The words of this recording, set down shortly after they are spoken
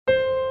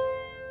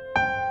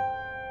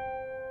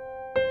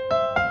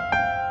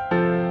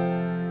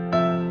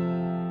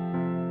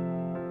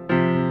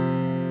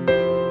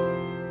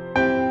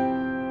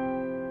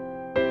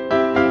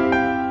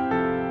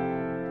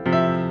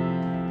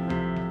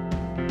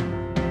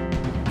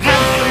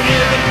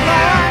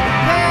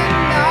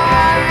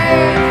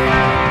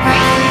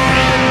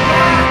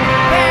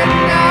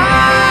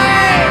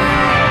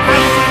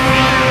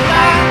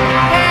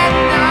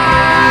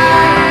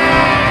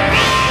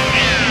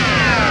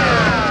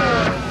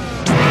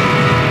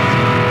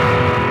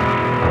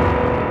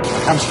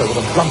hamster with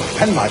a blunt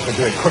penknife would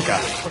do it quicker.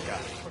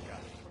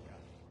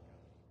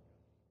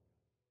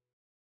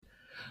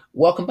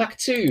 Welcome back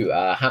to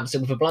Hamster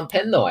with a Blunt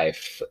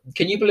Penknife.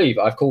 Can you believe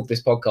I've called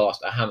this podcast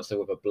A Hamster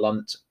with a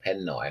Blunt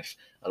Penknife,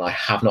 and I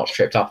have not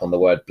tripped up on the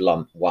word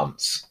blunt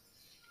once?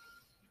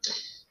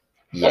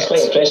 That's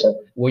quite impressive.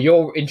 Well,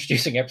 you're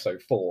introducing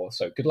episode 4,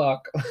 so good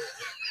luck.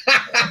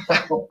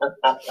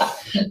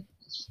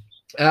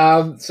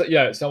 So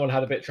yeah, someone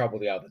had a bit of trouble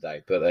the other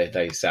day, but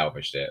they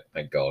salvaged it,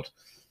 thank God.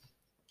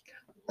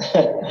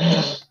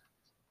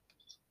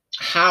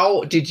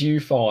 How did you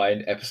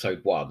find episode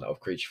 1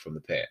 of Creature from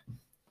the Pit?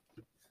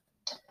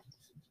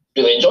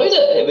 Really enjoyed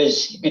it. It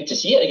was good to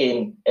see it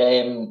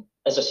again.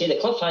 As I say, the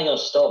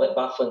cliffhanger's still a bit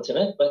baffling to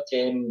me, but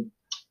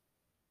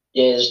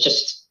yeah, it's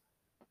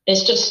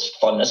just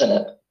fun, isn't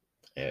it?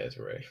 Yeah, it's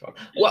really fun.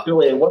 It's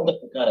really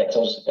wonderful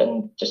characters,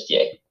 and just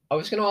I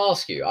was going to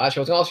ask you. Actually, I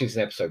was going to ask you this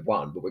in episode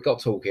 1, but we got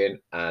talking,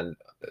 and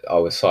I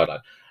was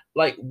sidelined.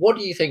 Like, what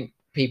do you think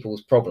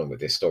people's problem with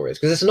this story is?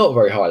 Because it's not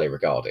very highly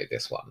regarded,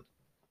 this one.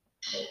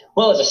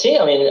 Well, as I say,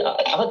 I mean,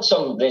 I had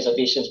some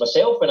reservations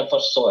myself when I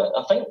first saw it.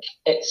 I think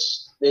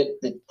it's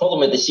the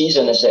problem with the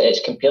season is that it's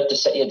compared to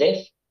City of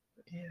Death.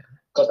 Yeah.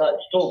 Because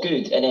that's so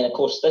good. And then, of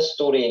course, this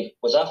story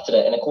was after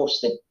it. And, of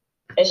course,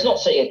 it's not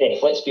City of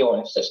Death, let's be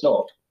honest, it's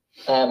not.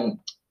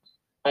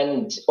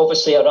 And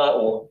obviously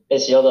Arato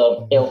is the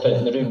other elephant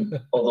in the room,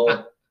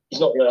 although he's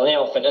not really an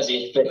elephant, is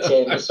he? But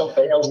he's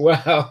something else.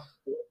 Wow.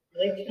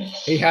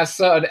 He has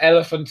certain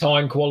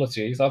elephantine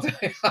qualities. Oh,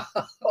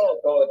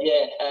 God,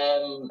 yeah.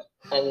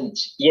 And,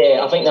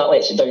 yeah, I think that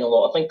lets it down a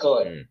lot. I think,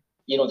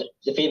 you know,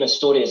 the famous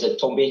story is that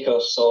Tom Baker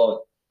saw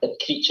the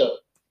creature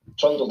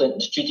trundled into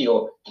the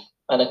studio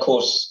and, of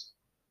course,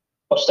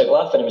 burst out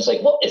laughing and was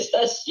like, what is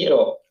this? You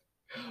know?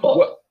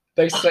 Well,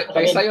 they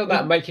say on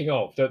that making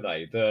of, don't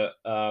they? That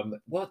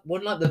what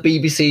like the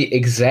BBC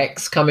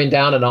execs coming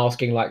down and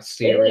asking like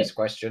serious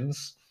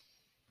questions.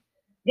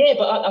 Yeah,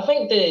 but I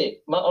think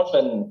Matt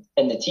Irvin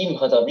and the team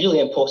had a really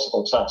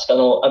impossible task.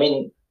 I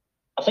mean,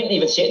 I think they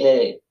even say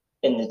it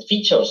in the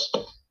features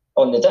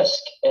on the disc.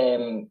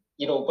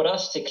 You know, we're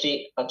asked to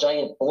create a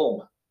giant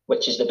blob,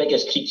 which is the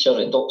biggest creature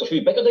in Doctor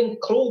Who, bigger than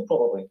Kroll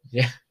probably.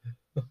 Yeah.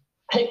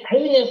 How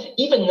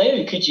even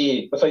now could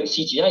you, without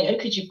CGI, how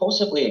could you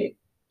possibly,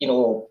 you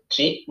know,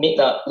 make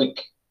that look,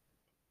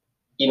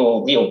 you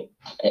know, real?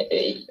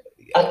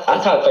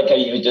 I can't think how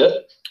you would do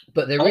it.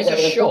 But there is a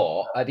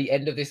shot at the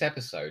end of this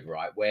episode,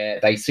 right,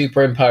 where they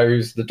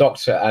superimpose the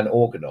Doctor and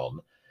Organon,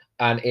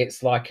 and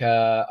it's like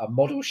a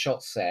model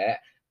shot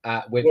set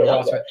with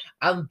Arato,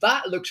 and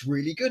that looks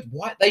really good.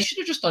 Why they should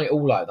have just done it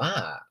all like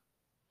that?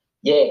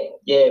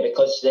 Yeah,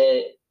 because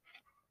the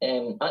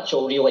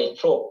actual real life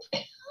prop,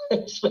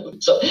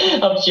 so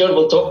I'm sure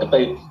we'll talk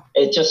about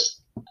it.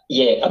 Just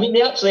I mean,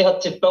 they actually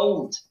had to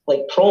build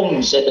like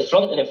prongs at the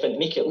front and everything to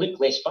make it look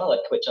less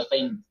phallic, which I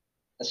find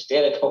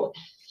hysterical.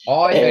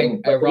 I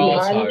think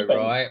Arato,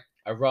 right?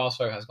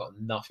 Arato has got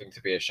nothing to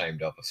be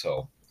ashamed of at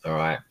all. All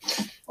right.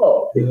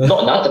 Oh,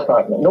 not in that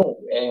department. No.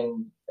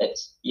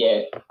 It's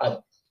I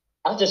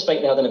just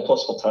think they had an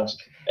impossible task.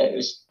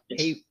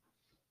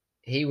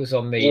 He was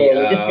on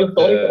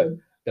the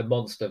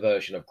monster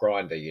version of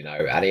Grindr, you know,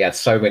 and he had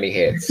so many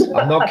hits.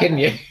 I'm not kidding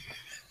you.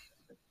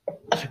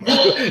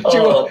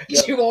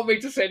 Do you want me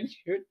to send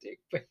you a dick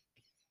pic?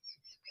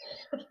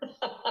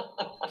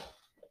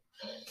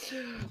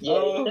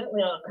 Yeah,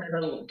 definitely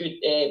a good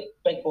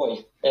big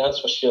boy. Yeah, that's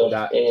for sure.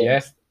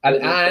 Yes,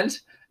 and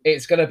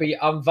it's going to be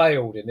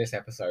unveiled in this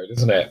episode,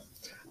 isn't it?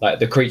 Like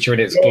the creature in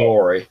its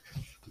glory.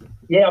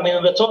 Yeah, I mean,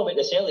 we were talking about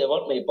this earlier,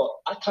 weren't we? But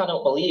I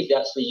cannot believe they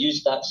actually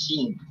used that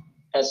scene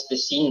as the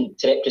scene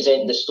to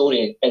represent the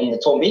story in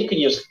the Tom Baker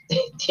years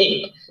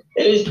tape.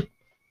 It was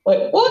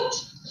like, what?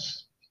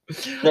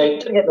 Now,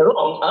 don't get me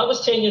wrong, I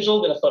was 10 years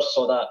old when I first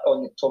saw that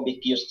on the Tom Baker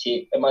years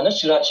tape, and my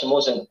initial reaction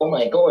wasn't, oh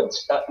my God,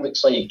 that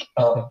looks like...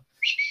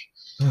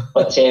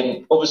 but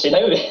obviously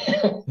now...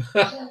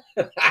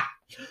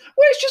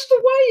 Well, it's just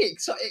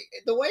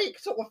the way it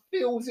sort of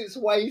feels its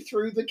way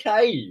through the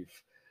cave,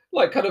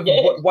 like kind of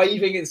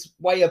waving its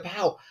way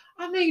about.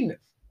 I mean,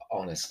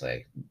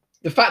 honestly,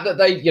 the fact that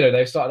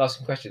they've started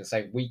asking questions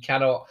saying we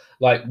cannot,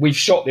 like, we've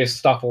shot this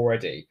stuff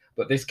already,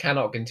 but this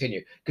cannot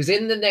continue, because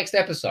in the next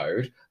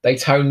episode they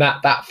tone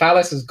that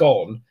phallus has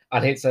gone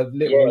and it's a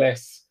little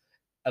less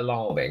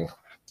alarming,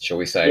 shall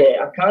we say.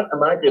 Yeah, I can't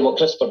imagine what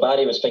Christopher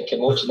Barry was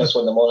thinking watching this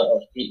on the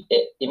monitor.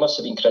 He must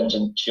have been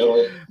cringing,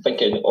 surely,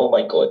 thinking, oh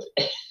my God.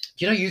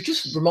 You know, you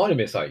just reminded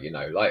me of something, you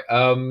know, like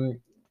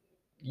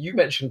you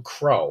mentioned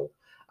Kroll,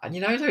 and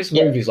you know those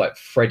movies like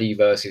Freddy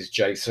versus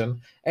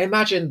Jason?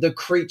 Imagine the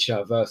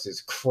creature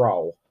versus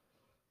Kroll.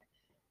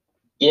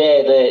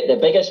 Yeah, the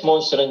biggest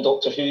monster in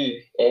Doctor Who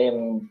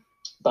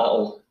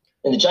battle.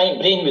 And the giant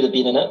brain would have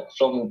been in it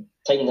from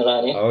Time the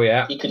Rani. Oh,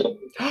 yeah. He could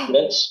have...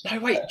 No,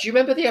 wait, do you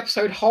remember the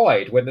episode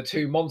Hyde when the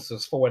two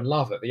monsters fall in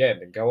love at the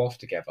end and go off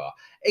together?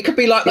 It could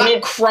be like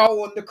that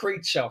Kroll and the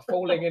creature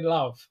falling in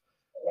love.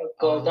 Oh,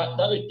 God,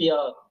 that would be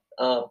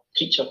a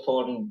creature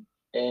porn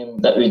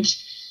that would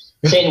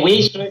send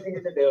waves through the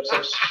universe,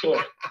 I'm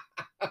sure.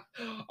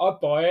 I'd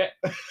buy it.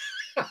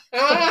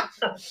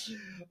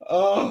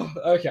 Oh,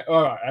 okay.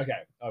 All right.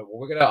 Okay. Oh,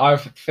 well, I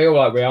feel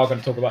like we are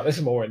gonna talk about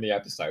this more in the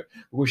episode.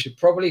 We should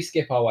probably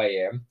skip our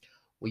way in.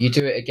 Will you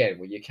do it again?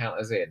 Will you count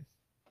us in?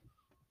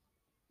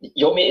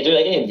 You want me to do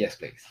it again? Yes,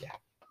 please. Yeah.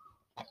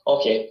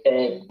 Okay.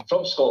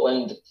 From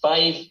Scotland,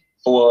 5,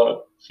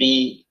 4,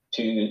 3,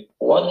 2,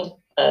 1,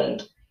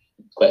 and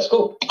let's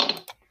go.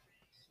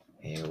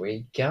 Here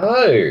we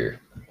go.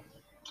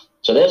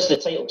 So there's the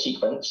title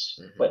sequence,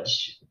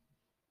 which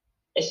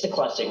it's the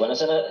classic one,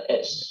 isn't it?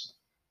 It's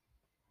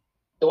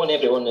the one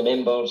everyone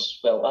remembers.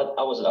 Well,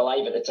 I wasn't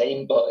alive at the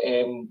time, but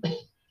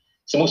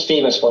it's the most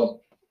famous one.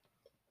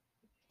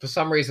 For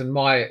some reason,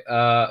 my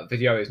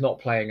video is not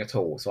playing at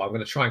all, so I'm going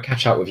to try and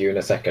catch up with you in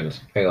a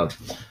second. Hang on.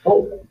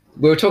 Oh.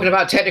 We were talking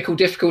about technical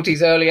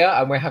difficulties earlier,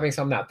 and we're having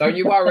some now. Don't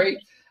you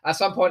worry. At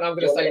some point, I'm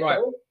going to say, right,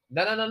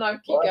 no.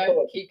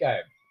 Keep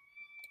going.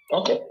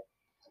 Okay.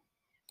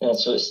 Yeah,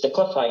 so it's the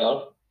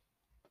cliffhanger.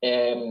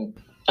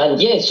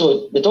 And yeah,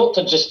 so the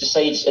Doctor just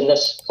decides in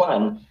this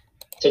plan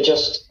to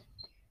just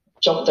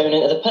jump down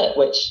into the pit,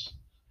 which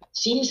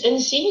seems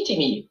insane to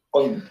me.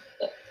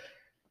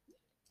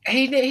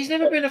 He's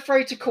never been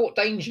afraid to court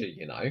danger,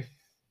 you know.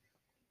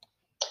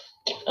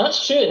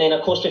 That's true, and then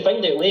of course we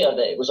find out later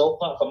that it was all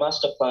part of a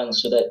master plan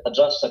so that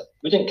Adrasta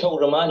wouldn't kill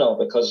Romana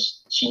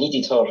because she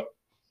needed her.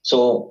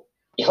 So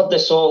he had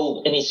this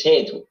all in his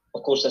head,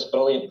 of course, this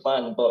brilliant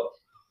plan, but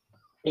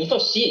when you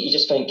first see it, you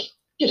just think,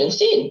 you're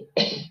insane.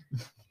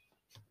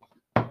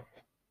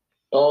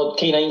 Oh,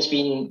 K9's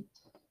been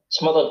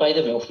smothered by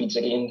the wolf feeds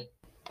again.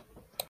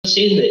 I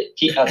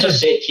just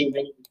said K9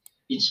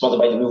 been smothered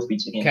by the wolf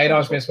feeds again.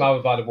 K9's been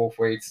smothered by the wolf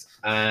weeds,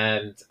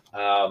 and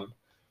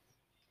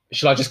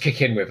shall I just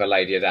kick in with a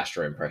Lady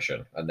Adastra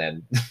impression, and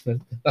then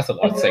that's a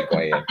nice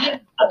segue in.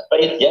 That's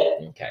fine,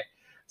 yeah. Okay,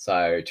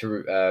 so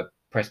to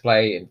press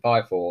play in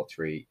 5, 4,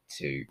 3,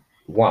 2,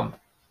 1. To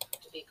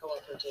be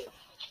cooperative.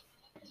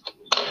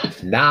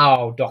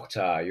 Now,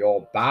 Doctor,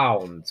 you're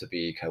bound to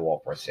be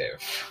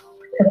cooperative.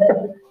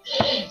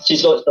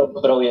 She's got some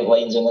brilliant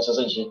lines in this,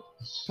 hasn't she?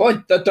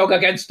 Point the dog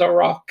against the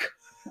rock.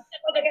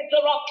 Dog against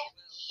the rock.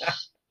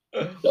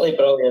 Really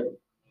brilliant.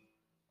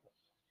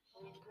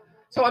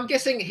 So I'm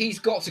guessing he's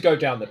got to go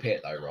down the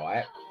pit, though,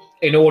 right?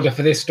 In order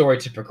for this story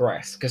to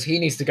progress, because he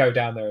needs to go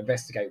down there and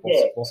investigate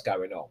what's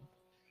going on.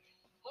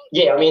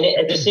 Yeah, I mean,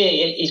 as I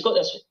say, he's got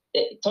this.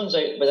 It turns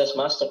out with this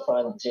master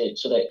plan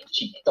so that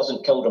she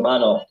doesn't kill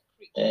Romana.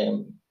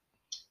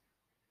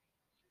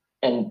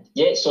 And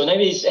yeah, so now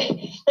he's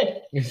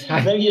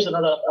now here's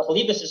another. I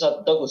believe this is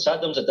a Douglas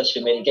Adams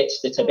edition where he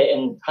gets the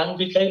Tibetan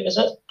handbook out. Is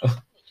it?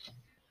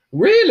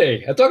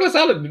 Really? A Douglas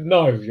Adams?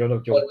 No, you're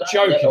not. You're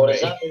joking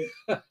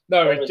me.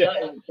 No, or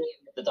the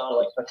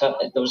Dalek. I can't.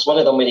 There was one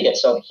of them where he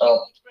gets a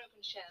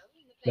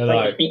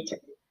no.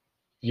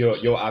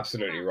 You're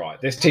absolutely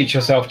right. This teach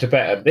yourself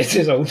Tibetan. This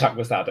is all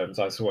Douglas Adams,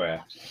 I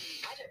swear.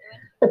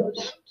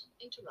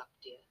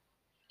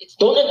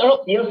 Don't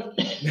interrupt, dear.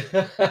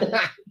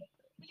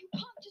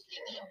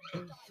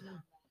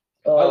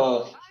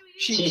 Oh,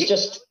 she's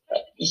just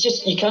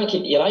you can't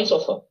keep your eyes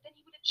off her.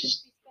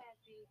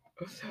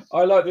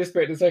 I like this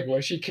bit in a second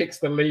where she kicks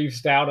the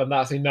leaves down and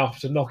that's enough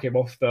to knock him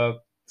off the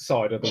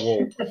side of the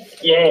wall.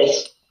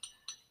 Yes.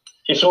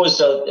 She throws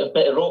a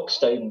bit of rocks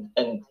down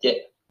and yeah.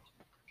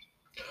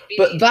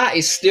 But that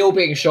is still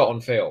being shot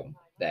on film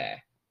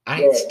there.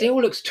 And it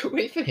still looks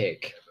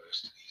terrific.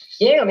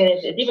 Yeah, I mean,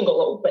 it even got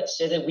little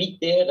bits of the weed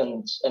there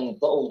and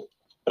little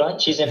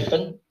branches and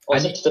everything. Oh,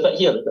 is it just a bit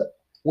here, is it?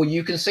 Well,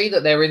 you can see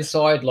that they're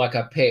inside like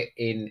a pit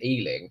in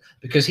Ealing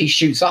because he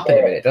shoots up in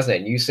a minute, doesn't he?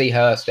 And you see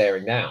her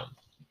staring down.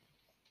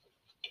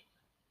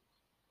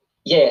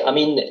 Yeah, I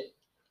mean,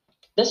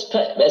 this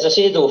pit, as I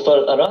say though,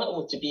 for a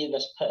rattle to be in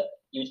this pit,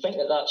 you'd think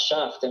that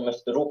shaft and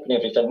with the rope and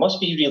everything must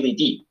be really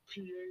deep.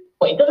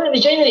 But he doesn't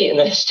regenerate in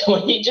this, so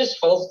he just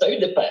falls down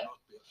the pit.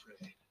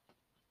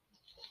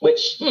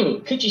 Which,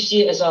 could you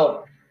see it as an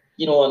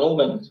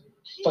omen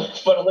for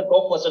the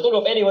Legopolis? I don't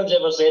know if anyone's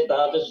ever said that.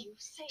 I just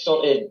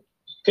sort of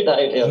put that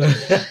out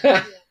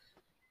there.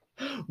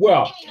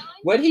 Well,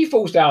 when he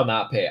falls down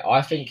that pit,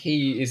 I think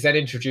he is then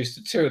introduced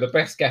to two of the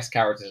best guest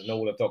characters in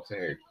all of Doctor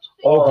Who.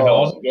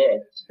 Organon,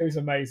 who's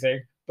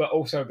amazing, but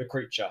also the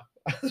creature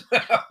as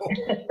well.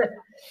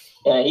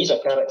 Yeah, he's a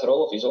character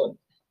all of his own.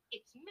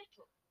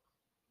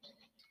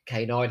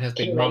 K9 has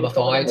been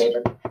mummified.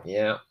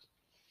 Yeah.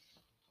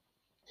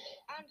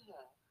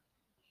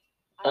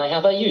 I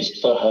have a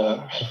use for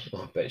her.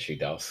 I bet she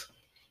does.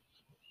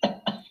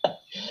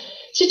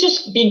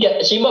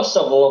 She must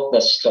have loved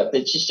this script.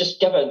 She's just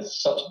given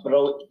such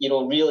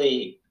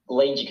really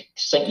lines you can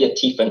sink your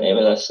teeth into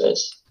with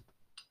this.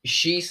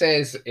 She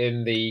says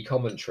in the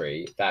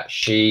commentary that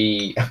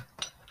she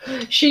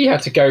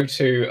had to go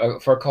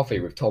for a coffee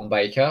with Tom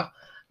Baker,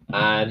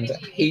 and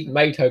he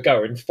made her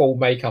go in full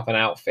makeup and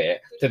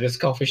outfit to this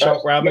coffee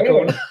shop round the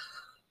corner.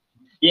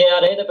 Yeah,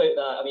 I read about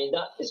that. I mean,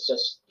 that is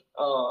just.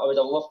 I would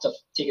have loved to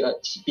have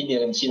been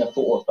there and seen a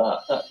photo of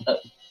that.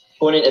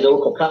 Going into the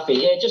local cafe.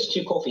 Yeah, just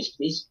 2 coffees,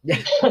 please.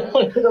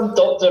 One of them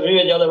Doctor Who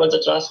and the other one's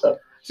Adrasta.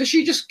 So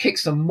she just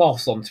kicks some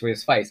moss onto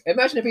his face.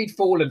 Imagine if he'd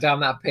fallen down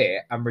that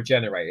pit and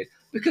regenerated.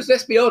 Because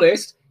let's be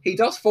honest, he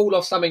does fall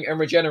off something and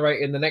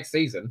regenerate in the next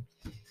season.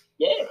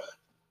 Yeah,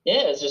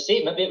 as I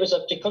say, maybe it was a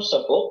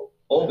precursor.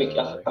 I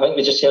think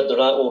we just heard the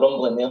rattle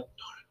rumbling there.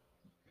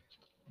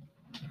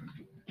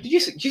 Did you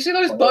see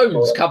those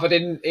bones covered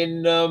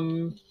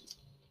in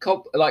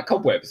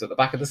cobwebs at the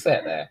back of the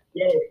set there?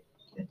 Yeah.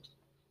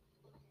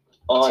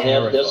 Oh,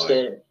 yeah, there's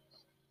the.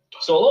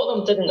 So a lot of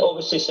them didn't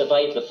obviously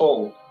survive the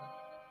fall.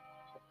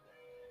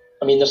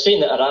 I mean, they're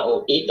saying that a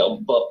rattle ate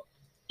them, but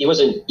he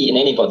wasn't eating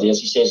anybody, as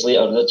he says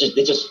later.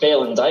 They just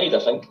fell and died, I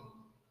think.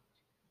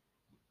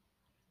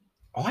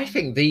 I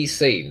think these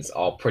scenes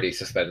are pretty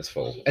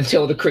suspenseful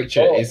until the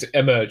creature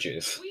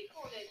emerges.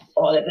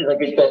 Oh, that is a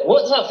good bit.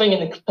 What's that thing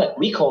in the pit?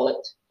 We call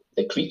it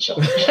the creature.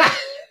 Hard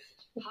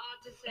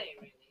to say,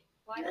 really.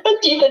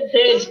 And David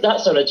says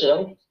that's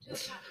original.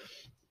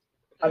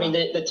 I mean,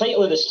 the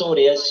title of the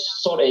story is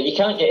sort of, you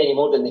can't get any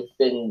more than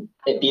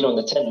it being on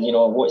the tin, you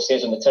know, what it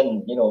says on the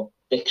tin, you know,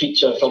 the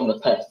creature from the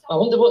pit. I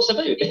wonder what's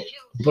about.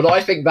 But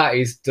I think that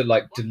is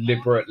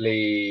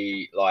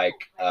deliberately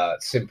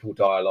simple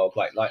dialogue.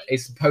 Like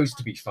it's supposed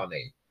to be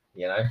funny,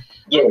 you know?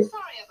 Yeah. I'm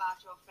sorry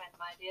about your friend,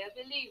 my dear,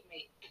 believe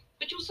me.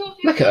 But you'll sort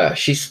it Look at her.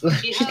 She's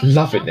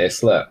loving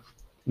this.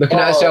 Looking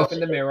at herself in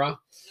the mirror.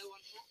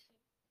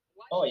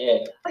 Oh yeah,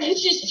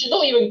 she's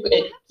not even.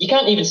 You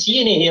can't even see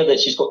any hair that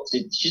she's got.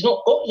 She's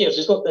not got hair.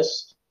 She's got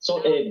this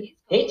sort of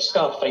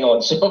headscarf thing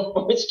on. So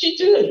what's she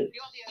doing?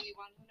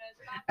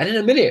 And in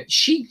a minute,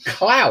 she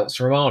clouts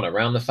Romana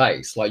around the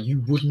face like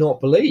you would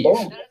not believe.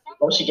 Oh,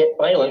 she gets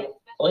violent.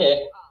 Oh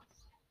yeah.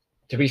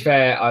 To be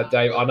fair,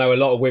 Dave, I know a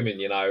lot of women,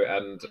 you know,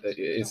 and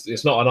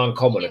it's not an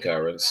uncommon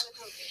occurrence.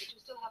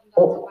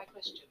 Oh,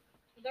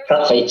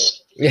 cat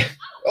fights. Yeah.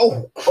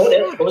 Oh. Oh,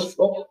 there it goes.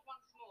 Oh.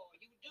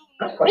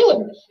 That's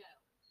violent.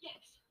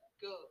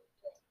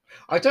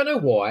 I don't know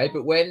why,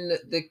 but when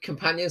the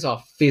companions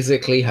are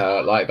physically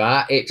hurt like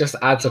that, it just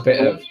adds a bit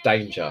of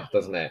danger,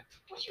 doesn't it?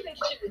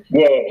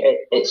 Yeah,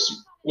 it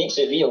makes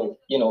it real,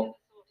 you know.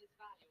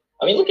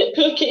 I mean, look at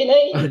poor Kitty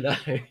Knight. I know.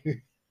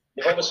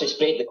 They've obviously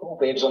sprayed the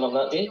cobwebs on him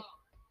that day.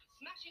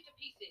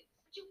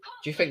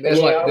 Do you think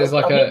there's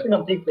I mentioned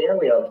him briefly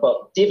earlier,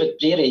 but David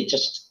Rennie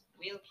just,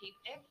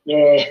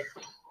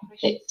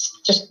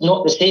 it's just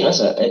not the same, is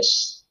it?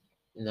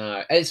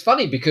 No, and it's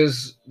funny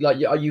because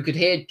you could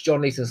hear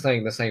John Leeson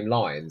saying the same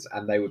lines,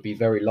 and they would be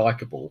very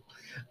likable.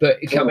 But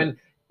coming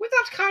with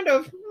that kind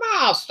of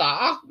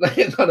master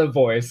kind of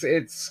voice,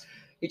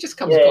 he just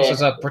comes across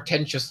as a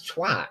pretentious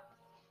twat.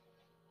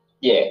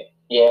 Yeah,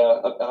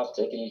 I have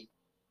to agree.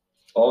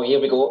 Oh, here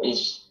we go.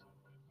 He's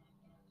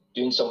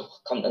doing some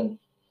content.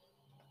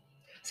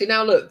 See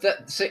now, look.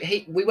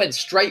 We went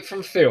straight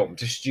from film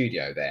to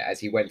studio there as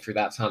he went through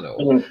that tunnel.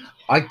 Mm-hmm.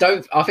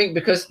 I think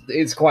because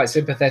it's quite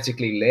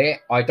sympathetically lit,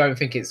 I don't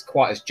think it's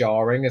quite as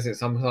jarring as it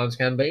sometimes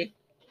can be.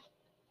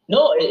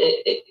 No,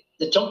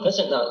 the jump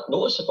isn't that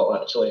noticeable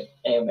actually.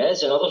 It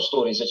is in other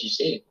stories, as you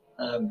say.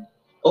 There he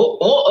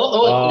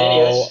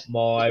is. Oh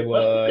my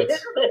word!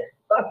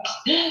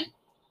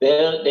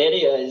 There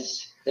he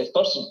is. The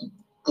first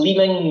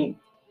gleaming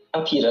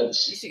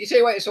appearance. You see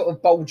the way it's sort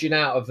of bulging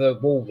out of the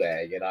wall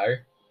there, you know?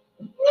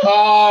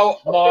 Oh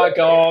my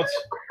god.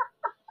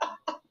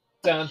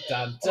 Dun,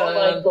 dun, dun.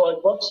 Oh my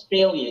god, words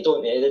fail you,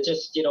 don't they? They're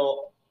just, you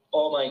know,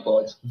 oh my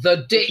god.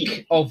 The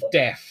dick of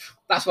death.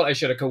 That's what I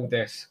should have called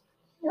this.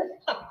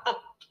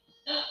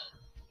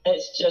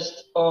 It's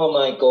just, oh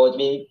my god. I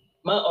mean,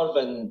 Matt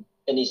Irvin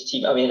and his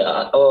team, I mean,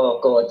 oh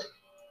god.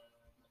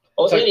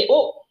 Oh, so,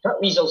 that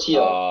weasel's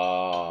here.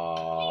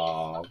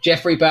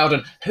 Jeffrey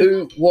Bowden,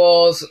 who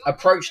was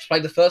approached to play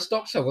the first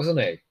Doctor,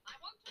 wasn't he?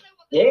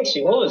 Yes,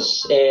 he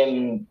was.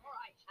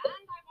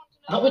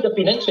 That would have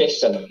been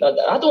interesting.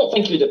 I don't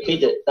think he would have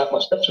played it that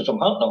much different from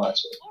Hartnell,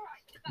 actually.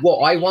 What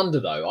I wonder,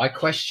 though, I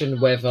question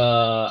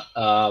whether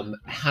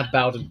had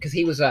Bowden, because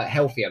he was a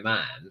healthier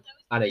man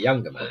and a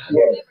younger man,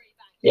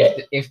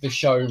 if the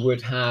show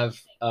would have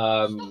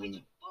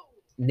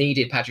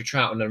needed Patrick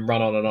Troughton and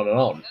run on and on and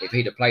on, if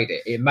he'd have played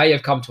it, it may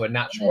have come to a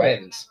natural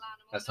end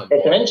at some point.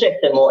 It's an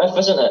interesting motive,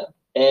 isn't it?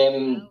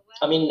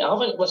 I mean, I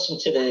haven't listened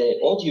to the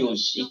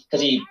audios because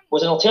he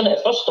was an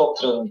alternative first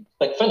Doctor on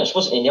Big Finish,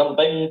 wasn't he, in the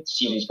Unbound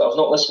series, but I've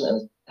not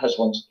listened to his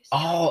ones.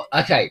 Oh,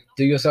 okay.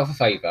 Do yourself a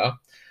favour.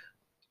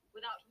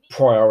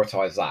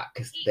 Prioritise that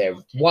because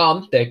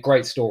they're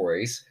great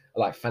stories,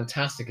 like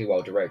fantastically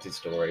well directed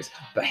stories,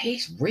 but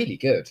he's really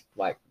good,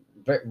 like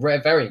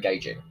very, very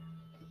engaging.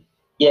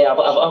 Yeah,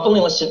 I've only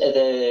listened to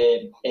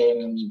the,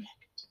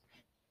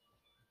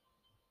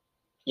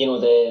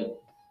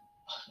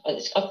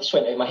 it's just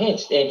went out of my head.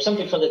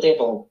 Something for the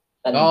Devil.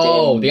 And,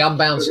 the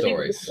Unbound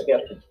stories.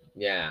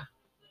 Yeah.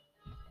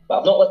 But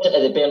I've not listened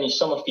to the Bernie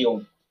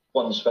Summerfield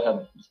ones for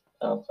him.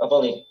 I've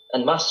only...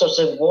 And Masters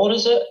of War,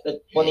 is it?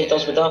 The one he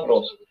does with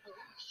Davros.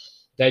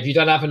 Dave, you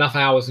don't have enough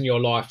hours in your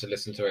life to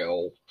listen to it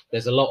all.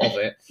 There's a lot of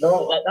it.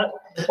 No,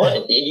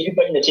 you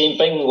found the same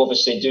thing,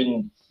 obviously,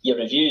 doing your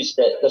reviews,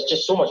 that there's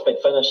just so much Big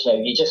Finish now.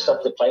 You just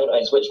have to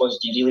prioritise which ones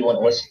do you really want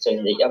to listen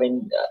to. I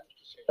mean,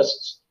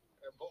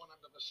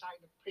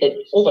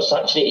 it's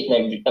oversaturated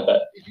now a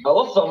bit. I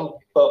love them,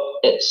 but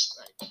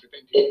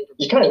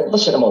you can't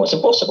listen to them all. It's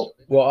impossible.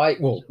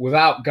 Well,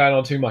 without going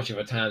on too much of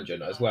a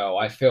tangent as well,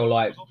 I feel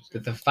like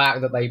the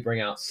fact that they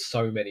bring out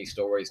so many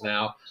stories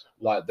now,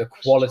 like the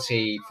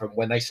quality from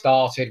when they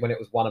started, when it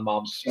was one a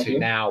month, to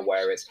now,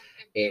 where it's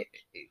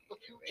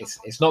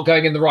not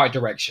going in the right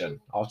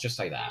direction. I'll just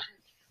say that.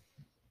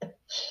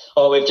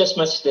 Oh, we've just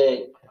missed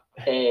the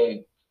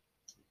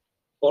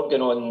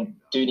Organon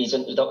doing his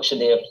introduction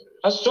there.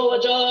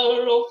 Astrologer.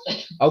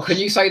 Oh, can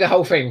you say the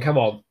whole thing? Come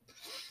on.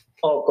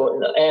 Oh God,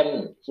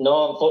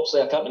 no,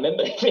 unfortunately, I can't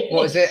remember.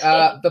 What is it?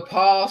 The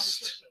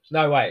past?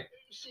 No, wait.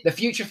 The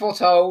future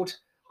foretold.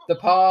 The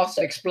past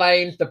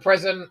explained. The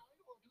present.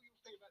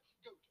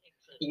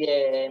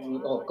 Yeah.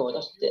 Oh God,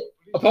 that's it.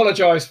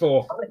 Apologise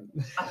for.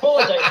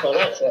 Apologise for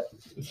that's it.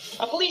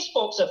 A police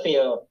box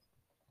affair.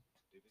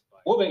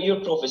 What about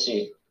your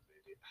prophecy?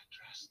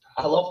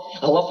 I love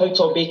how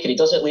Tom Baker, he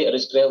does it later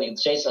as well. He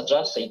says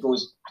Adrasta, he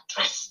goes,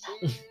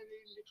 Adrasta.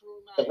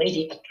 The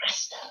lady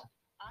Adrasta.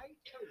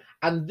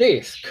 And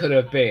this could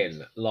have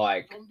been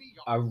like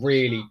a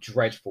really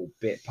dreadful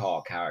bit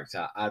part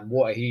character, and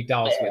what he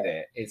does with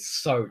it is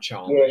so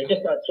charming. Yeah, he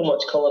just adds so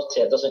much colour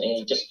to it, doesn't he?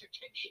 He just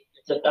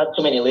adds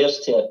so many layers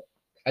to it.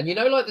 And you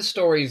know, like the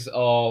stories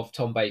of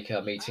Tom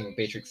Baker meeting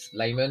Beatrix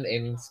Lehman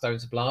in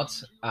Stones of Blood,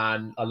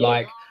 and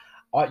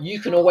you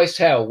can always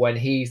tell when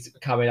he's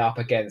coming up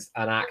against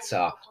an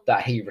actor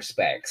that he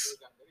respects,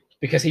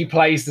 because he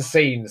plays the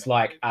scenes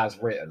like as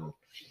written.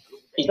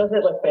 He does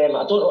it with I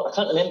don't know, I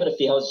can't remember if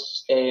he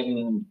has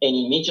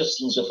any major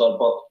scenes with her,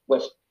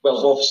 but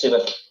obviously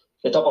with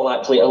the double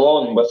act later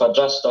on with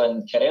Adrasta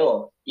and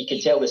Corella, you can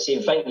tell the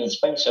same thing. He's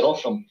bouncing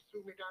off them.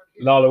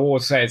 Lala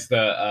Ward says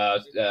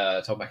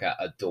that Tom Baker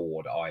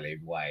adored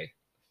Eileen Way.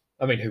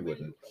 I mean, who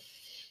wouldn't?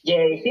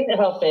 Yeah, he seemed to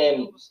have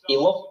he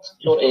loved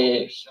sort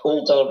of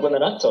older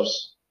women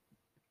actors.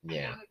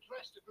 Yeah,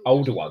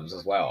 older ones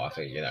as well. I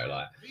think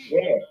Yeah,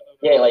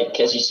 like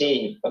as you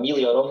say,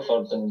 Amelia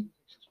Rumford and.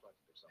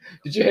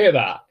 Did you hear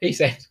that? He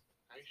said,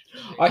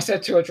 I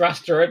said to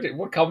Adrasta, it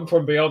would come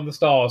from beyond the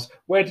stars.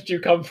 Where did you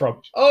come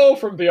from? Oh,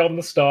 from beyond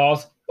the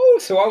stars. Oh,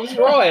 so I was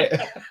right.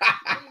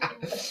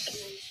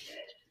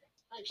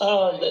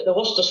 The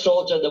worst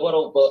astrologer in the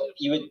world, but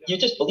you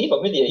just believe him,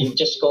 wouldn't you? You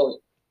just go,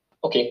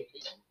 okay.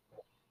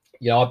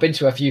 Yeah, I've been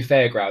to a few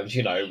fairgrounds,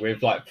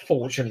 with like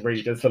fortune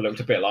readers that looked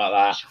a bit like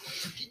that.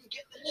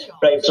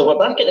 Right, so we're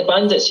back at the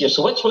bandits here.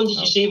 So which one did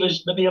you say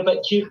was maybe a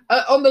bit cute?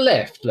 On the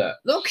left, look.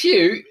 Not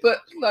cute, but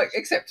like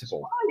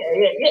acceptable. Oh,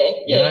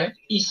 yeah. I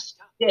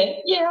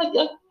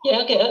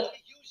get it.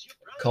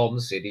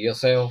 Consider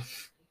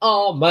yourself.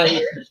 Oh,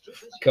 mate.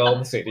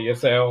 Consider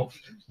yourself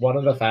one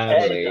of the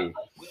family.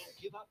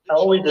 I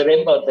always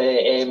remember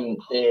the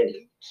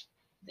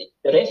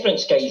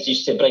reference guys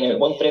used to bring out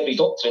one for every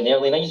Doctor in the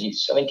early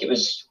 90s. I think it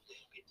was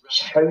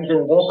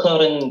Howden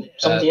Walker and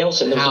somebody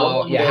else. And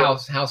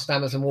House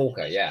Stammers and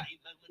Walker, yeah.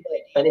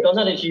 And they done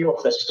a review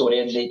of this story,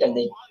 and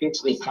they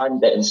basically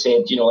panned it and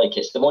said,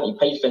 it's the Monty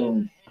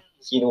Python,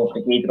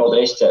 brigade and all the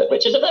rest of it,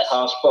 which is a bit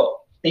harsh, but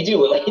they do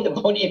look like the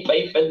Monty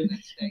Python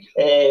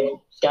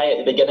guy at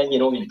the beginning,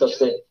 he does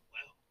the.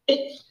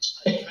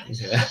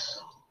 Yeah.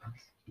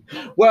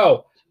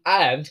 Well,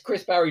 and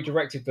Chris Barry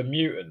directed The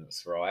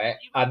Mutants, right?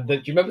 And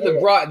do you remember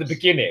right at the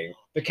beginning,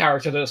 the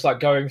character that's like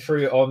going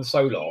through it on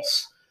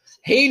Solos?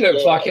 He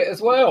looks like it as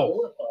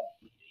well.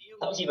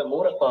 That was even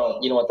more of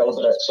a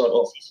deliberate sort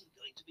of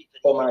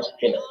homage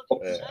to it.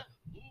 Yeah.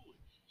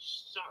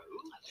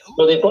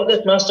 So they've got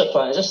this master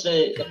plan. Is this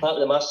the part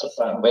of the master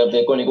plan where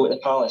they're going to go to the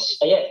palace?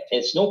 Yeah,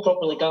 it's not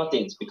properly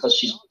guarded because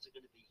she's.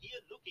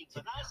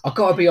 I've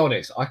got to be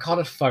honest, I kind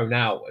of phone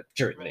out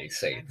during these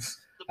scenes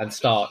and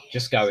start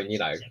just going,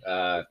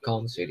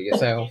 consider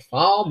yourself,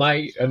 oh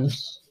mate, and.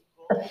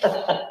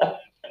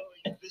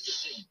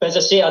 But as I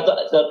say,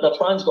 the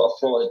plan's got a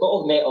flaw. They've got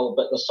all the metal,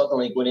 but they're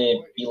suddenly going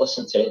to be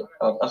listened to.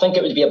 I think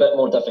it would be a bit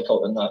more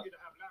difficult than that.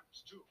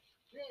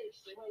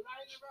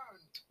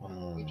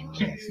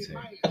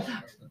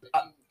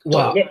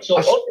 So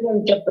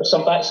Organon gives us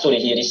some backstory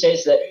here. He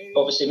says that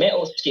obviously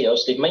metal is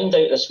scarce. They've mined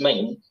out this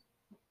mine,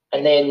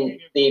 and then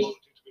they've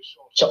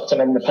chucked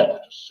him in the pit.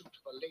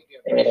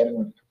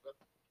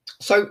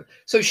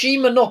 So she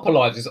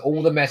monopolizes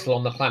all the metal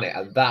on the planet,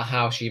 and that's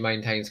how she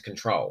maintains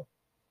control.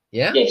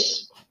 Yeah.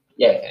 Yes.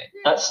 Yeah. Okay.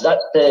 That's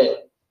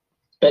the.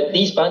 But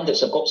these bandits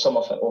have got some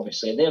of it,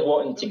 obviously, and they're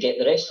wanting to get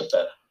the rest of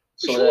it.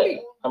 So that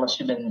I'm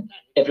assuming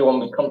everyone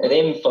would come to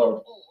them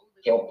for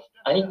help.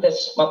 I need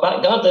this, my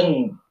back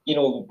garden,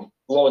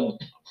 lawn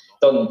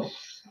done.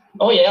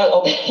 Oh yeah,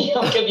 I'll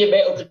give you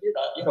metal to do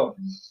that,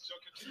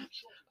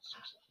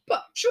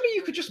 But surely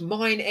you could just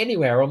mine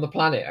anywhere on the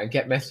planet and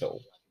get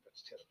metal.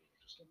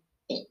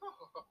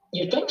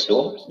 You'd think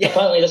so. Yeah.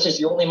 Apparently, this is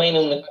the only mine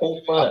on the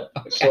whole planet.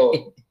 Okay.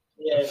 So.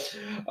 Yeah.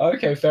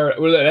 Okay, fair enough.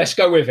 Well, look, let's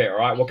go with it, all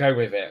right? We'll go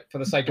with it for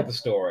the sake of the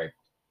story.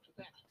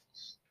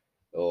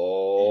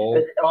 Oh,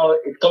 how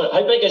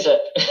big is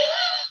it?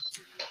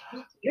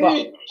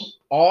 But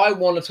I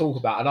want to talk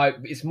about,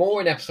 and it's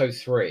more in episode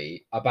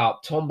 3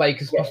 about Tom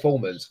Baker's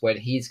performance when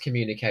he's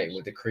communicating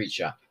with the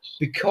creature,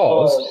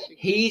 because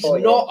he's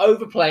not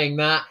overplaying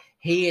that.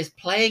 He is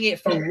playing it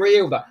for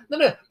real. Though.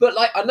 No, but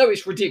like I know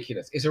it's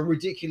ridiculous. It's a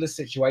ridiculous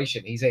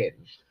situation he's in,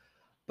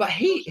 but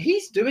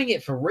he's doing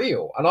it for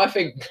real, and I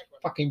think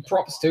fucking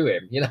props to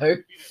him. You know.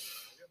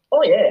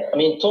 Oh yeah, I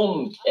mean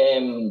Tom.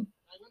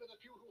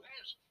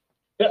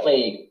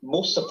 Certainly,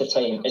 most of the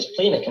time is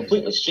playing it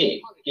completely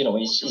straight. You know,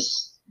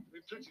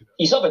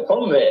 he's having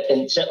fun with it,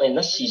 and certainly in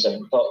this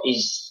season. But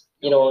he's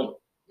not.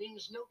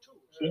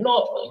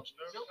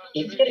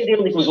 He very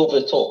rarely goes over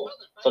the top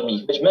for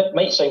me, which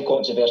might sound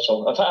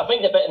controversial. In fact, I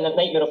think the bit in the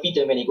Nightmare of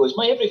Eden when he goes,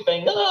 "My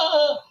everything,"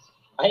 I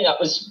think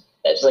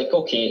it's like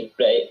okay,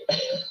 right.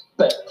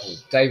 But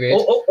David,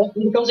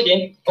 he comes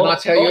again. Can I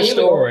tell you a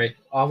story?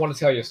 I want to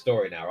tell you a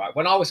story now, right?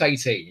 When I was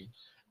 18.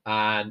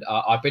 And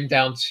I've been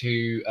down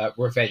to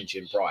Revenge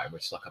in Brighton,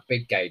 which is like a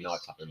big gay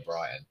nightclub in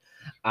Brighton.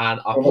 And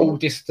I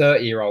pulled this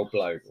 30-year-old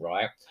bloke,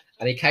 right?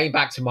 And he came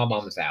back to my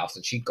mum's house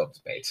and she'd gone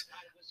to bed.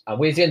 And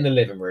we was in the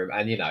living room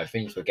and,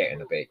 things were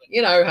getting a bit,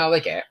 how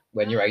they get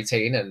when you're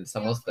 18 and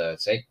someone's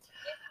 30.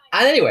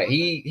 And anyway,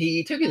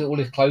 he took all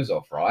his clothes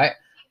off, right?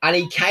 And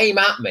he came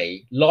at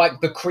me like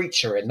the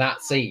creature in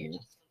that scene,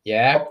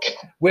 yeah?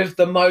 With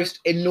the most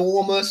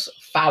enormous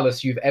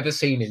phallus you've ever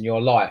seen in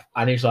your life.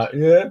 And he's like,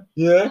 yeah.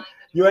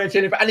 You ain't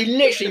seen it. And he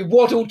literally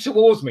waddled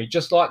towards me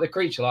just like the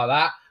creature like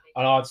that.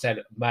 And I'd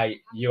said,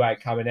 mate, you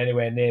ain't coming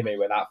anywhere near me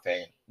with that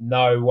thing.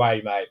 No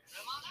way, mate.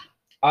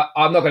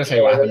 I'm not going to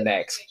say what happened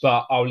next,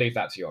 but I'll leave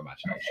that to your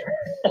imagination.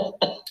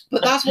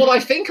 But that's what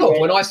I think of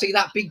when I see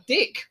that big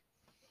dick.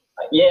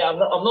 Yeah, I'm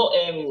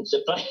not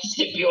surprised,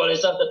 to be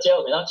honest, after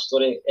telling me that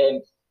story.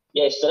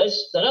 Yes,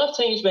 there are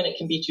times when it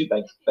can be too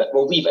big, but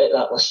we'll leave it at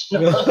that,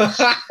 listener.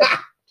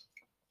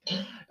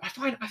 I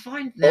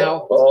find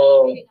now...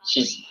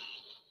 She's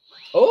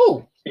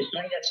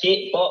trying to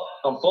escape, but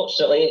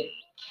unfortunately,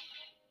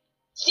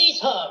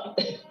 seize her.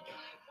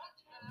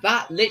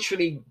 That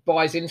literally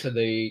buys into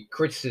the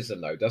criticism,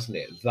 though, doesn't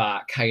it?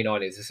 That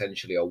K9 is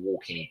essentially a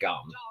walking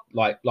gun.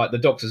 Like the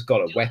Doctor's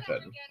got a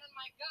weapon.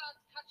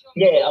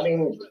 Yeah, I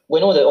mean, we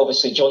know that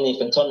obviously John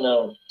Nathan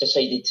Turner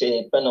decided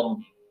to bin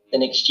him the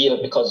next year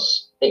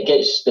because it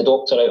gets the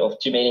Doctor out of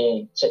too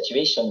many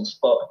situations,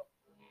 but...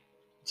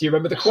 Do you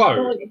remember the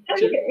quote?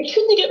 He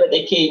couldn't get with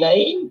the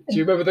K9. Do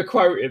you remember the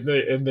quote in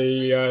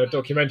the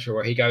documentary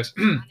where he goes,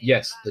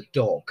 "Yes, the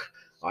dog.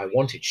 I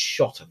wanted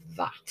shot of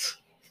that."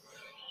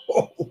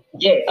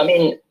 Yeah, I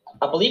mean,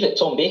 I believe that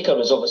Tom Baker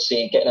was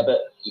obviously getting a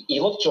bit. He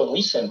loved John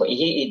Leeson, but he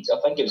hated.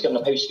 I think it was giving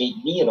him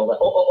Housemaid Me and all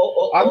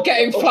that. I'm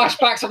getting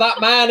flashbacks of that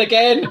man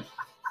again.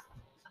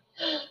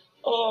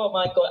 Oh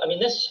my god! I mean,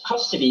 this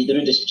has to be the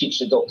rudest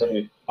creature Doctor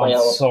Who. I'm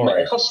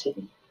sorry. It has to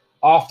be.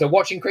 After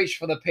watching Creature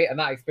from the Pit and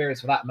that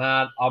experience with that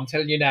man, I'm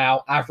telling you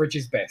now, average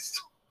is best.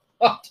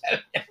 I'm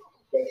telling you.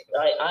 Yes,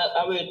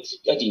 I would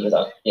agree with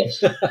that,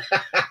 yes.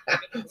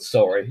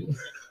 Sorry.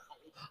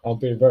 I'm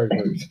being very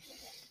rude. And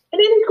then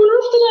he's going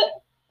after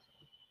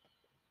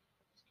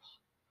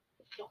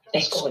it.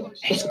 It's gone.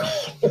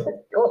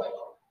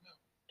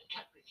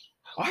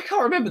 I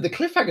can't remember the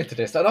cliffhanger to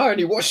this, and I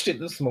only watched it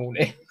this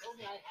morning.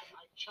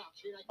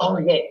 Oh,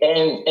 yeah.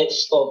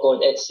 It's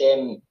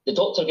the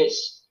Doctor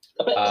gets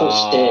a bit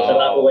close to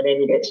that when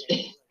he gets.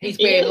 He's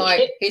being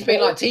like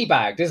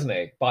teabagged, isn't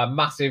he, by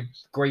massive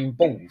green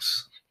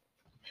balls?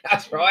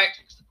 That's right.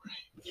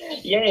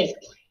 Yes.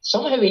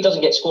 Somehow he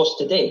doesn't get squashed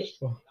to death.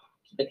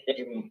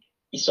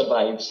 He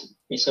survives.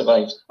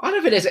 I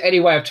don't think there's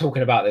any way of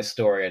talking about this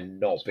story and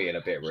not being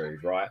a bit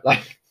rude, right?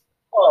 Like.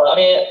 Oh, I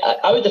mean,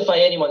 I would defy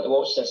anyone to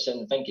watch this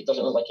and think it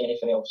doesn't look like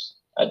anything else.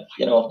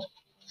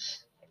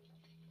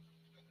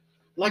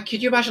 Like,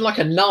 could you imagine like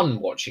a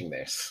nun watching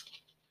this?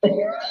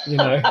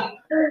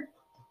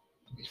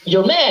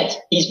 You're mad.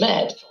 He's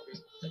mad.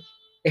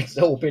 It's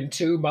all been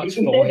too much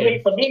for him.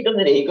 Wait for me,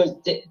 doesn't he? He goes,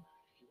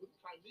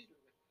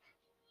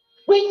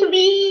 wait for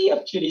me.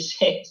 I'm sure he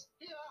said.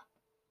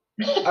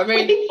 I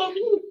mean,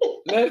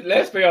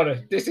 let's be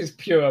honest. This is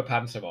pure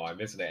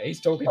pantomime, isn't it? He's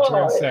talking to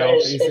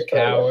himself. He's a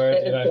coward.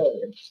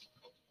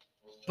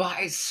 But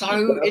it's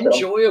so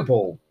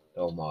enjoyable.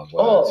 Oh my word!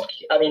 Oh,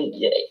 I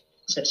mean,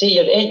 to say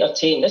you're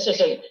entertained.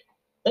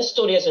 This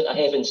story isn't a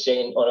Heaven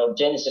Sent or a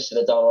Genesis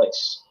of the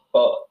Daleks,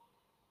 but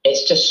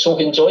it's just so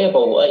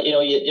enjoyable.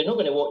 You're not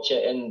going to watch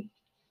it and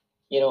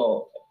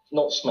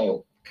not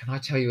smile. Can I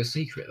tell you a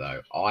secret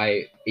though?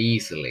 I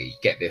easily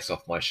get this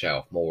off my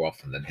shelf more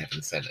often than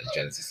Heaven Sent and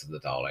Genesis of the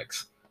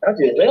Daleks. I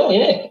do as well.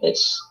 Yeah,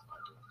 it's.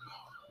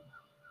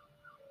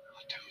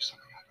 I'll tell you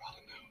something I'd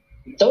rather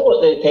know. Don't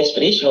want the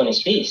desperation on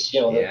his face,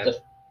 Yeah.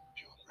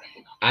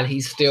 And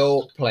he's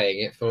still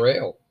playing it for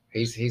real.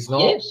 He's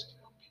not. Yes.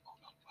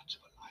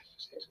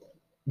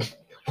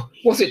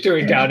 What's it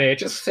doing down here?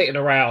 Just sitting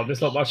around.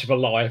 It's not much of a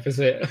life, is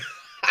it?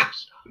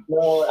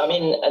 No, I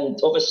mean, and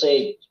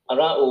obviously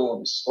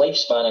Arato's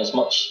lifespan is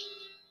much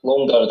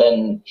longer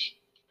than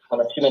I'm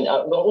assuming.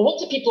 What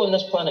do people on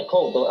this planet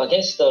called? I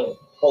guess they're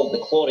called the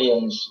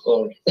Chlorians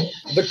or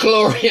the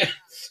Chlorians.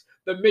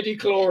 The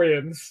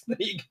midi-chlorians. There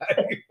you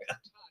go.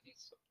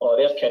 Oh,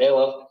 there's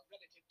Corella.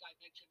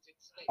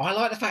 I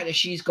like the fact that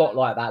she's got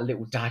like that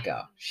little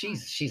dagger.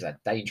 She's a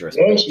dangerous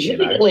Yeah, bitch, she's you a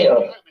big know.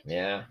 later.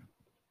 Yeah.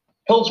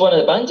 Kroll's one of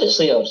the bandits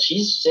later.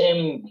 She's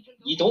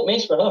you don't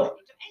mess with her.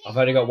 I've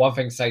only got one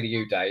thing to say to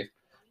you, Dave.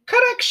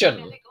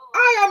 Correction.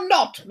 I am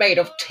not made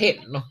of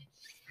tin.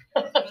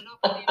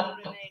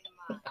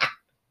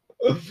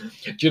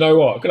 Do you know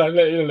what? Can I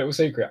let you a little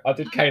secret? I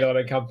did Canine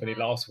and Company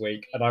last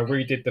week, and I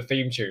redid the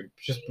theme tune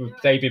just with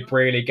David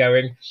Brearley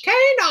going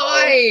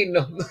Canine.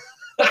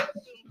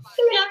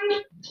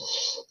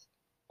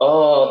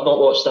 Oh, I've not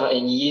watched that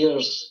in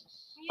years.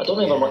 I don't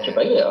remember much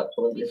about it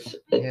actually.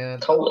 The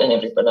cult and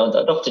everything. I'd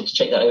love to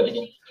check that out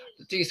again.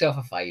 Do yourself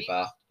a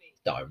favour.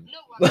 Don't.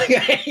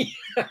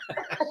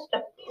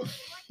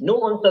 No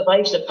one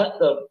survives the pit,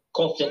 they're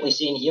confidently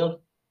saying here.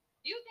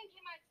 You think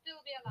he might still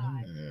be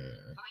alive?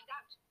 Find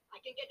out. I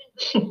can get into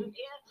the from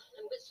here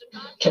and with some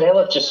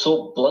Corella's just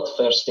so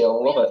bloodthirsty. I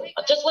love it.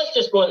 Let's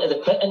just go into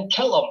the pit and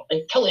kill him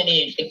and kill an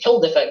age and kill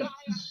the thing.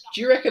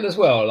 Do you reckon as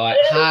well? Like,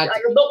 I'm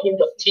not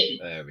made of tin.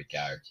 There we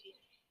go.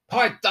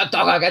 Point the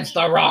dog against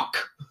the rock.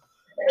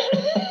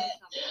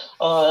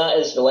 Oh, that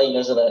is the line,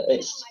 isn't it?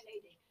 It's.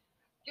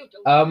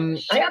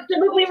 I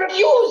absolutely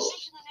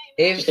refuse.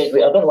 If I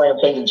don't know why I'm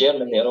sounding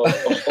German there.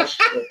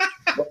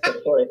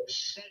 Sorry.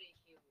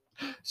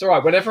 It's all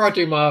right. Whenever I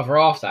do my other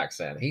half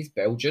accent, he's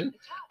Belgian,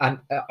 and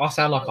I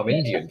sound like I'm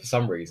Indian for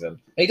some reason.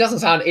 He doesn't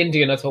sound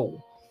Indian at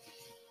all.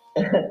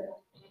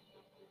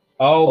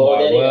 Oh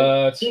my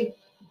word! See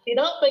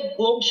that big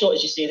long shot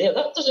as you say there?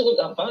 That doesn't look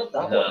that bad.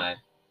 That one.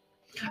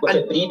 With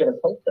it breathing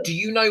and pumping. Do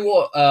you know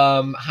what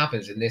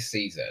happens in this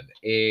season?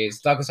 Is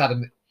Douglas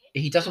Adams?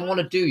 He doesn't want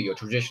to do your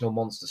traditional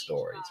monster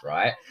stories,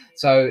 right?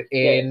 So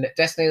in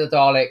Destiny of the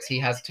Daleks, he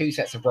has 2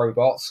 sets of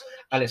robots,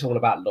 and it's all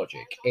about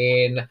logic.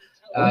 In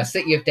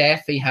City of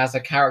Death, he has a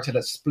character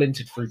that's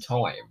splintered through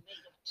time,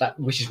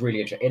 which is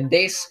really interesting. In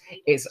this,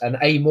 it's an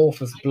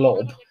amorphous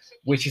blob,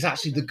 which is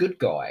actually the good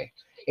guy.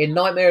 In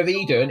Nightmare of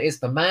Eden, it's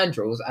the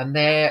Mandrills, and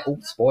they're,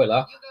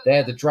 spoiler,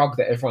 they're the drug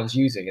that everyone's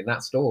using in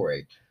that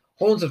story.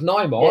 Horns of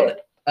Nymon,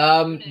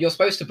 you're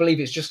supposed to believe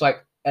it's just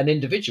like an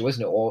individual,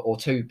 isn't it? Or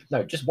two,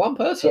 no, just one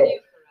person. Yeah.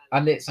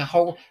 And it's a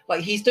whole,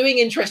 like, he's doing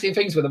interesting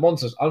things with the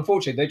monsters.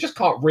 Unfortunately, they just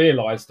can't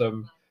realise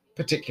them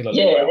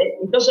particularly well.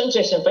 He does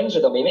interesting things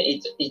with them.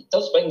 He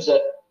does things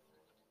that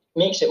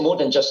makes it more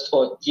than just,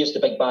 oh, here's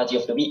the big baddie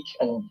of the week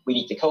and we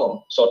need to kill him,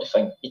 sort of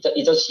thing. He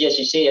does, as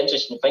you say,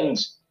 interesting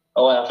things.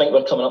 Oh, I think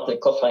we're coming up to the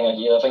cliffhanger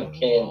here. I think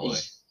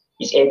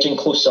he's edging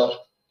closer.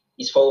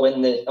 He's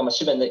following I'm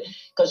assuming that,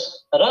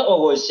 because Arato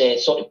was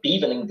sort of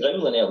breathing and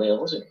growling earlier,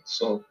 wasn't it?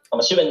 So I'm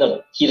assuming they're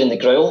hearing the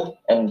growl.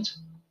 And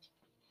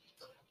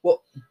what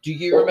do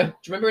you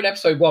remember in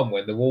episode 1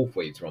 when the wolf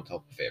weeds were on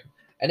top of him?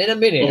 And in a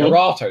minute,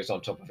 Arato's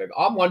on top of him.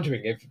 I'm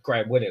wondering if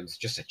Graham Williams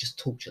just said, just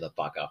torture the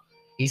bugger.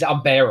 He's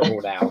unbearable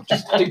now.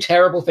 Just do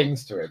terrible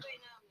things to him.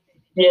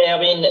 Yeah, I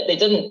mean, they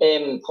didn't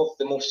have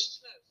the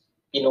most,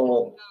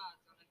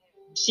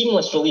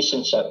 seamless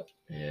relationship.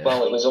 Yeah.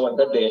 Well, it was on,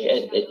 did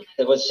they?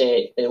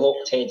 They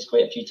locked heads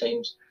quite a few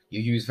times.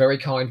 You use very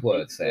kind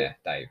words there,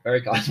 Dave.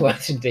 Very kind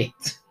words indeed.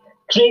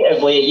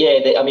 Creatively,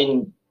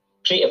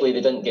 creatively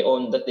they didn't get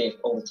on, did they,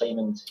 all the time?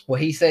 And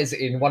well, he says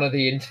in one of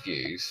the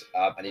interviews,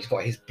 and he's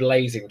got his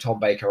blazing Tom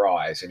Baker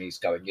eyes, and he's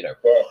going,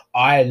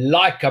 I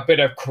like a bit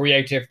of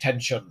creative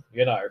tension,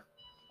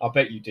 I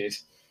bet you did.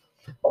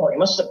 Oh, it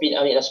must have been,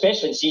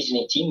 especially in season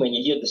 18, when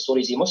you hear the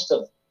stories, he must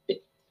have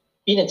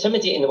been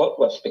intimidating to work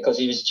with, because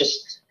he was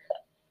just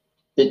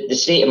the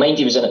state of mind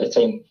he was in at the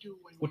time.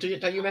 Well,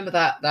 don't you remember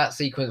that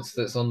sequence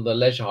that's on the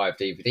Leisure Hive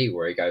DVD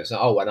where he goes,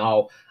 oh, and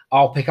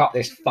I'll pick up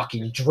this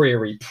fucking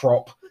dreary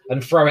prop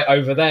and throw it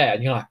over there,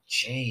 and you're like,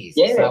 jeez,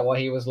 is that what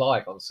he was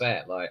like on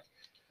set? Like,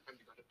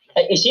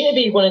 he seemed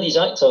to be one of these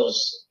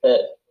actors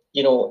that,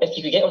 if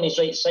you could get on his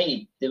right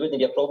side, there wouldn't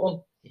be a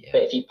problem. Yeah.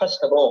 But if you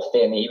pissed him off,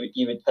 then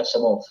you would piss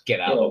him off.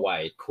 Get out of the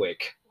way,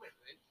 quick.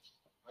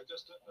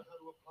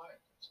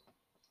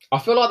 I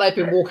feel like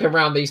they've been walking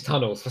around these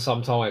tunnels for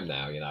some time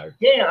now,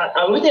 Yeah,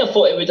 I wouldn't have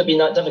thought it would have been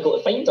that difficult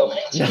to find them.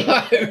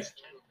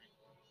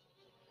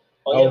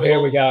 No.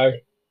 Here we go.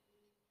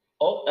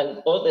 Oh,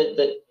 and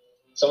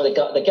some of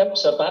the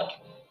gimps are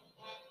back.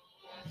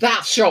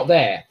 That shot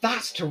there,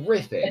 that's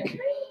terrific.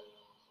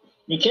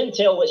 You can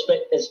tell which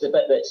bit is the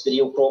bit that's the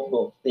real prop,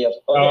 though.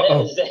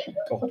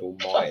 God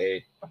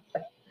almighty.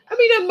 I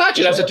mean,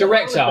 imagine as a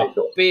director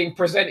being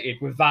presented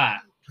with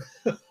that.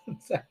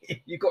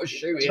 You've got to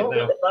shoot it now.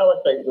 The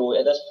ballast out, though,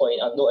 at this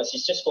point, I've noticed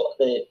he's just got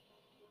I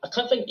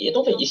don't think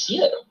you see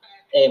it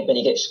when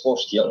he gets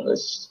squashed here.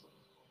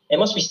 It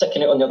must be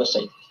sticking out on the other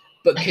side.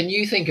 But can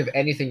you think of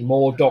anything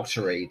more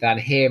doctory than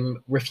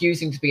him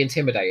refusing to be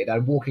intimidated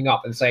and walking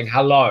up and saying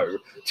hello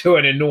to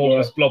an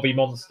enormous blobby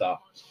monster?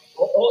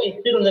 Oh, he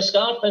stood on the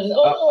scarf and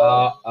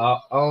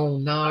oh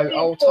no,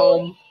 oh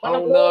Tom,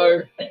 oh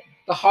no,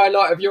 the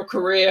highlight of your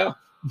career.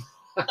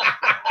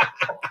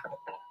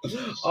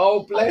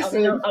 Oh, bless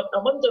him. I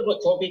wonder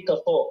what Tom Baker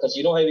thought, because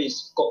you know how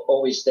he's got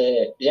always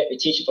the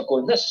reputation for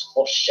going, this is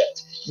horse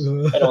shit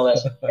and all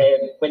this.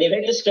 When he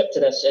read the script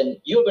of this, and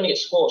you're going to get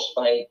squashed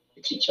by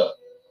the creature.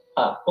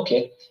 Ah,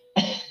 okay.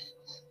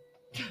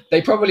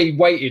 They probably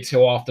waited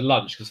till after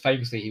lunch, because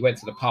famously he went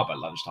to the pub at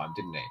lunchtime,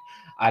 didn't he?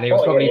 And he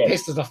was probably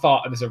pissed as a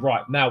fart and said,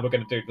 right, now we're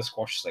going to do the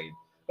squash scene.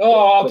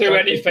 Oh, I'll do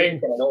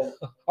anything.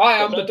 I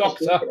am the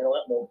doctor.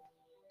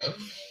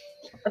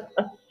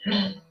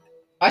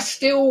 I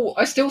still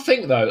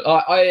think though,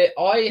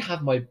 I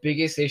have my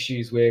biggest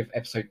issues with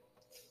episode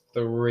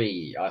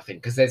 3, I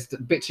think, because there's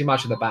a bit too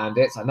much of the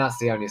bandits, and that's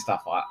the only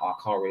stuff I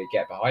can't really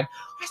get behind.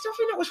 I still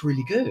think that was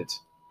really good.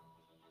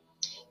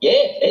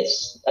 Yeah,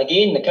 it's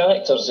again the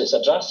characters, it's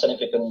addressing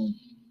everything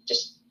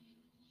just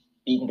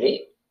being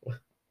great.